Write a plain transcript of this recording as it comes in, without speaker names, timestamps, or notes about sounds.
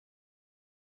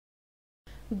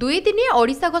दुई दिनिया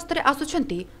ओडिशा गस्तरे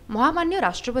आसुछंती महामान्य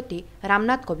राष्ट्रपति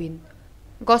रामनाथ कोविंद।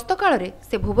 गस्त काल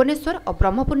से भुवनेश्वर और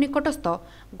Brahmapur निकटस्थ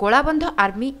गोलाबंध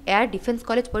army air defence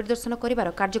college परिदर्शन करिवार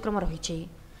कार्यक्रम रही।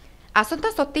 आसंता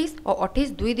 27 और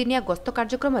 28 दुई दिनिया गस्त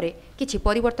कार्यक्रम किछि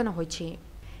परिवर्तन होइछि।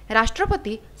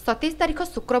 राष्ट्रपति 27 तारिख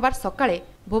शुक्रवार सकाळे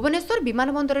भुवनेश्वर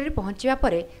विमानबंदर में पहुंचवा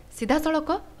पर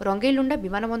सीधासलख रंगेलुंडा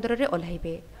विमानबंदर में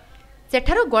ओह्लाइबे।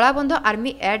 सेठारु गोलाबंध आर्मी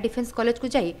एयर डिफेन्स कॉलेज को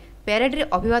जाई पेरेड रे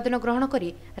अभिवादन ग्रहण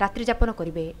करी रात्रि यापन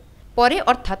करिवे। परे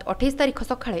अर्थात 28 तारिख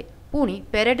सकाळे पुणी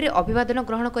पेरेड रे अभिवादन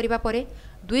ग्रहण करिबा परे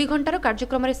 2 घंटार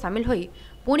कार्यक्रम रे शामिल होई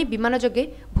पुणी विमान जोगे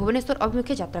भुवनेश्वर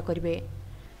अभिमुखे यात्रा करिवे।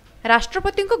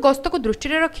 राष्ट्रपति गस्त को दृष्टि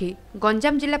रखी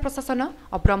गंजाम जिला प्रशासन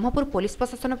और ब्रह्मपुर पुलिस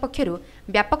प्रशासन पक्षरु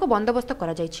व्यापक बंदोबस्त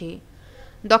करा जायछि।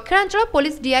 दक्षिणांचल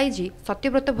पुलिस डीआईजी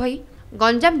सत्यव्रत भई,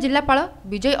 गंजाम जिलापाल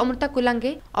विजय अमृता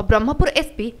कुलांगे और ब्रह्मपुर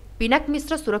एसपी पिनाक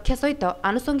मिश्र सुरक्षा सहित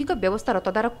आनुषंगिक व्यवस्थार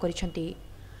तदारख करिसेंती।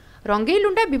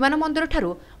 रंगेलुंडा विमानबंदर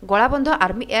ठारू गोलाबंध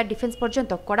आर्मी एयर डिफेन्स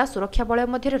पर्यंत कड़ा सुरक्षा बलय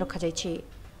मध्य रखा जायछि।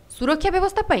 सुरक्षा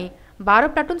व्यवस्था पई 12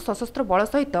 प्लाटून सशस्त्र बल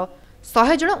सहित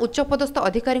 100 जन उच्चपदस्थ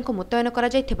अधिकारी मुतयन करा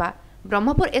जायथिबा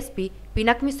ब्रह्मपुर एसपी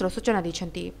पिनाक मिश्र सूचना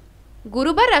दैछंती।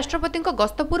 गुरुवार राष्ट्रपति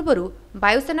गस्त पूर्व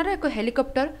वायुसेनार एक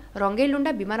हेलिकप्टर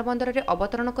रंगेलुंडा विमानबंदर में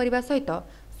अवतरण करने सहित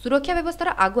सुरक्षा व्यवस्थार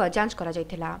आगुआ जांच करा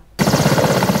जायथिला।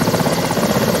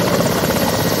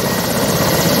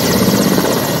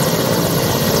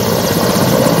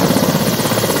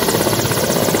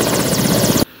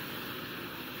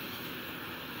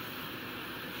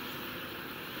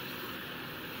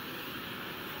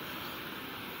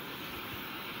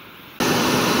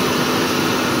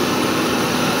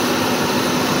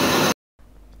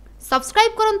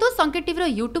 सब्सक्राइब करंतु संकेत टीवी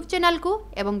यूट्यूब चैनल को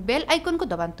एवं बेल आइकन को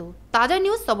दबांतु ताजा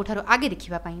न्यूज सबुठारु आगे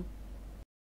देखिबा पाई।